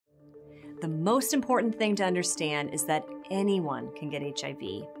The most important thing to understand is that anyone can get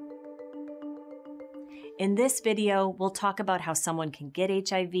HIV. In this video, we'll talk about how someone can get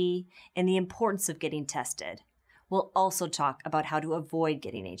HIV and the importance of getting tested. We'll also talk about how to avoid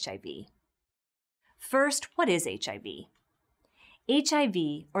getting HIV. First, what is HIV? HIV,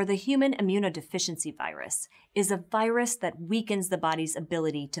 or the human immunodeficiency virus, is a virus that weakens the body's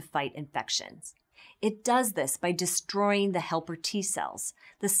ability to fight infections. It does this by destroying the helper T cells,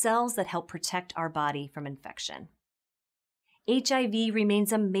 the cells that help protect our body from infection. HIV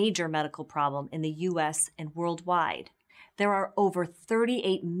remains a major medical problem in the US and worldwide. There are over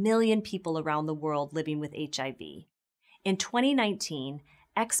 38 million people around the world living with HIV. In 2019,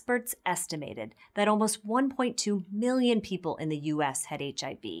 experts estimated that almost 1.2 million people in the US had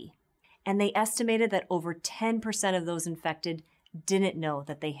HIV, and they estimated that over 10% of those infected didn't know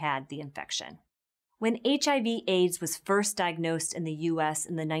that they had the infection. When HIV/AIDS was first diagnosed in the US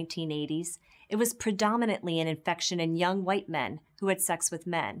in the 1980s, it was predominantly an infection in young white men who had sex with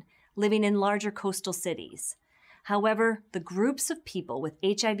men, living in larger coastal cities. However, the groups of people with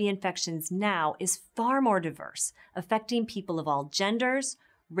HIV infections now is far more diverse, affecting people of all genders,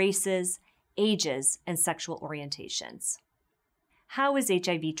 races, ages, and sexual orientations. How is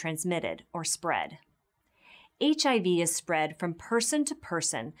HIV transmitted or spread? HIV is spread from person to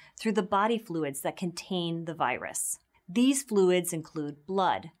person through the body fluids that contain the virus. These fluids include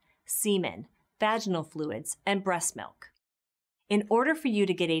blood, semen, vaginal fluids, and breast milk. In order for you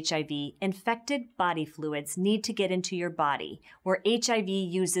to get HIV, infected body fluids need to get into your body, where HIV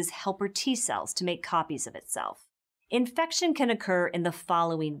uses helper T cells to make copies of itself. Infection can occur in the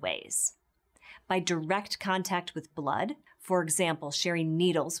following ways: by direct contact with blood, for example, sharing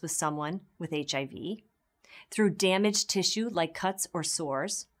needles with someone with HIV, through damaged tissue like cuts or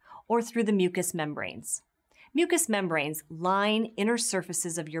sores, or through the mucous membranes. Mucous membranes line inner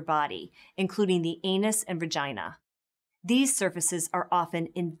surfaces of your body, including the anus and vagina. These surfaces are often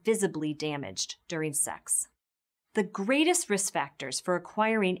invisibly damaged during sex. The greatest risk factors for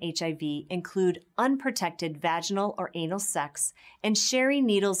acquiring HIV include unprotected vaginal or anal sex and sharing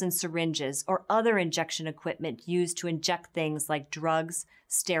needles and syringes or other injection equipment used to inject things like drugs,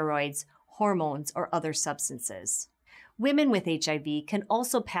 steroids, hormones, or other substances. Women with HIV can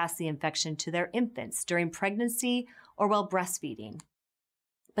also pass the infection to their infants during pregnancy or while breastfeeding.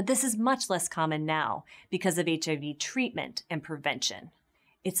 But this is much less common now because of HIV treatment and prevention.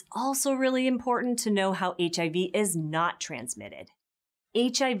 It's also really important to know how HIV is not transmitted.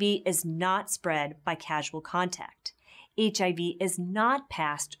 HIV is not spread by casual contact. HIV is not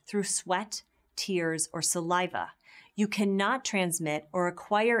passed through sweat, tears, or saliva. You cannot transmit or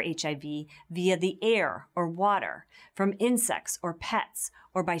acquire HIV via the air or water, from insects or pets,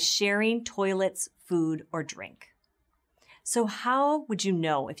 or by sharing toilets, food, or drink. So how would you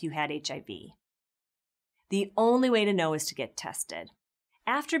know if you had HIV? The only way to know is to get tested.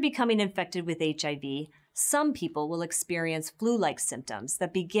 After becoming infected with HIV, some people will experience flu-like symptoms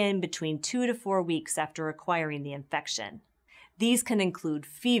that begin between 2 to 4 weeks after acquiring the infection. These can include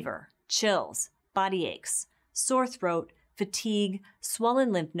fever, chills, body aches, sore throat, fatigue,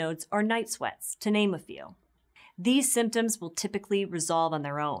 swollen lymph nodes, or night sweats, to name a few. These symptoms will typically resolve on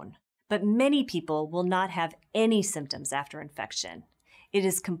their own, but many people will not have any symptoms after infection. It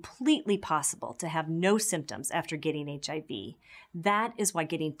is completely possible to have no symptoms after getting HIV. That is why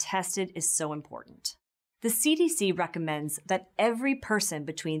getting tested is so important. The CDC recommends that every person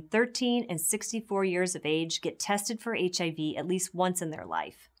between 13 and 64 years of age get tested for HIV at least once in their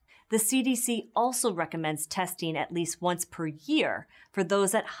life. The CDC also recommends testing at least once per year for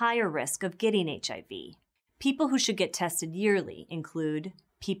those at higher risk of getting HIV. People who should get tested yearly include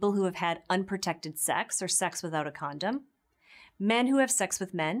people who have had unprotected sex or sex without a condom, men who have sex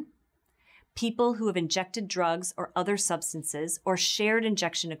with men, people who have injected drugs or other substances or shared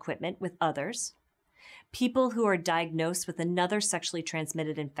injection equipment with others, people who are diagnosed with another sexually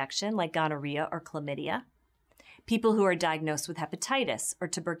transmitted infection like gonorrhea or chlamydia, people who are diagnosed with hepatitis or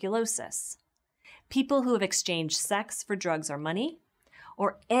tuberculosis, people who have exchanged sex for drugs or money,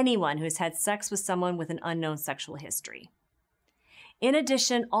 or anyone who has had sex with someone with an unknown sexual history. In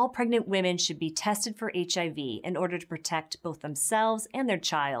addition, all pregnant women should be tested for HIV in order to protect both themselves and their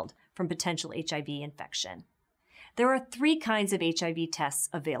child from potential HIV infection. There are 3 kinds of HIV tests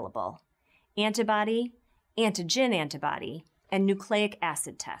available: antibody, antigen antibody, and nucleic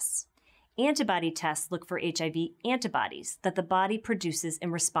acid tests. Antibody tests look for HIV antibodies that the body produces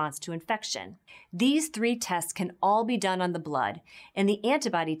in response to infection. These 3 tests can all be done on the blood, and the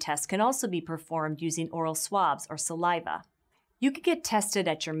antibody test can also be performed using oral swabs or saliva. You can get tested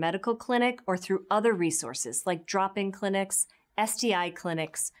at your medical clinic or through other resources like drop-in clinics, STI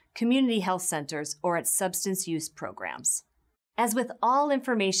clinics, community health centers, or at substance use programs. As with all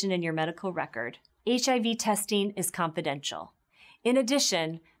information in your medical record, HIV testing is confidential. In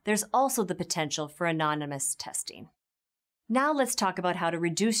addition, there's also the potential for anonymous testing. Now let's talk about how to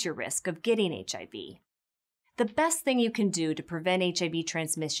reduce your risk of getting HIV. The best thing you can do to prevent HIV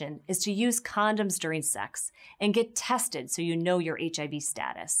transmission is to use condoms during sex and get tested so you know your HIV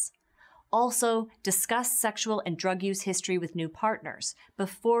status. Also, discuss sexual and drug use history with new partners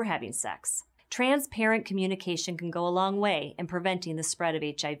before having sex. Transparent communication can go a long way in preventing the spread of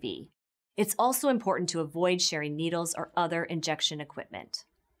HIV. It's also important to avoid sharing needles or other injection equipment.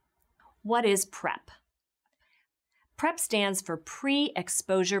 What is PrEP? PrEP stands for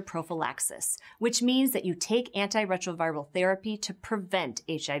pre-exposure prophylaxis, which means that you take antiretroviral therapy to prevent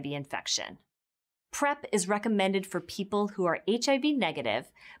HIV infection. PrEP is recommended for people who are HIV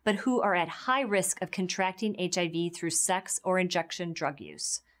negative, but who are at high risk of contracting HIV through sex or injection drug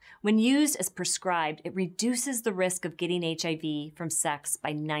use. When used as prescribed, it reduces the risk of getting HIV from sex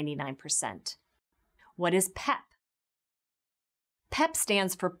by 99%. What is PEP? PEP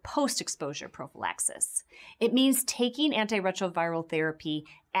stands for post-exposure prophylaxis. It means taking antiretroviral therapy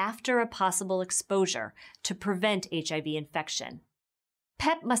after a possible exposure to prevent HIV infection.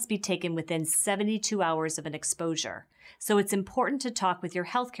 PEP must be taken within 72 hours of an exposure, so it's important to talk with your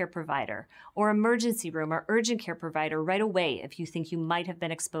healthcare provider or emergency room or urgent care provider right away if you think you might have been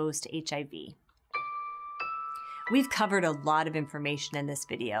exposed to HIV. We've covered a lot of information in this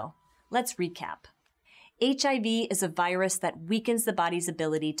video. Let's recap. HIV is a virus that weakens the body's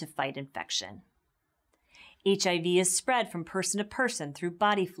ability to fight infection. HIV is spread from person to person through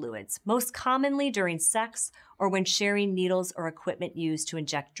body fluids, most commonly during sex or when sharing needles or equipment used to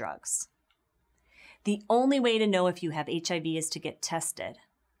inject drugs. The only way to know if you have HIV is to get tested.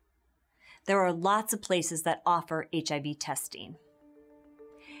 There are lots of places that offer HIV testing.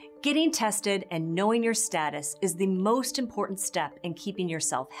 Getting tested and knowing your status is the most important step in keeping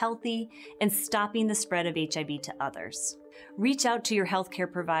yourself healthy and stopping the spread of HIV to others. Reach out to your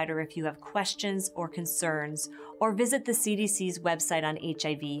healthcare provider if you have questions or concerns, or visit the CDC's website on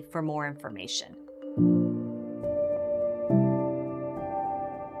HIV for more information.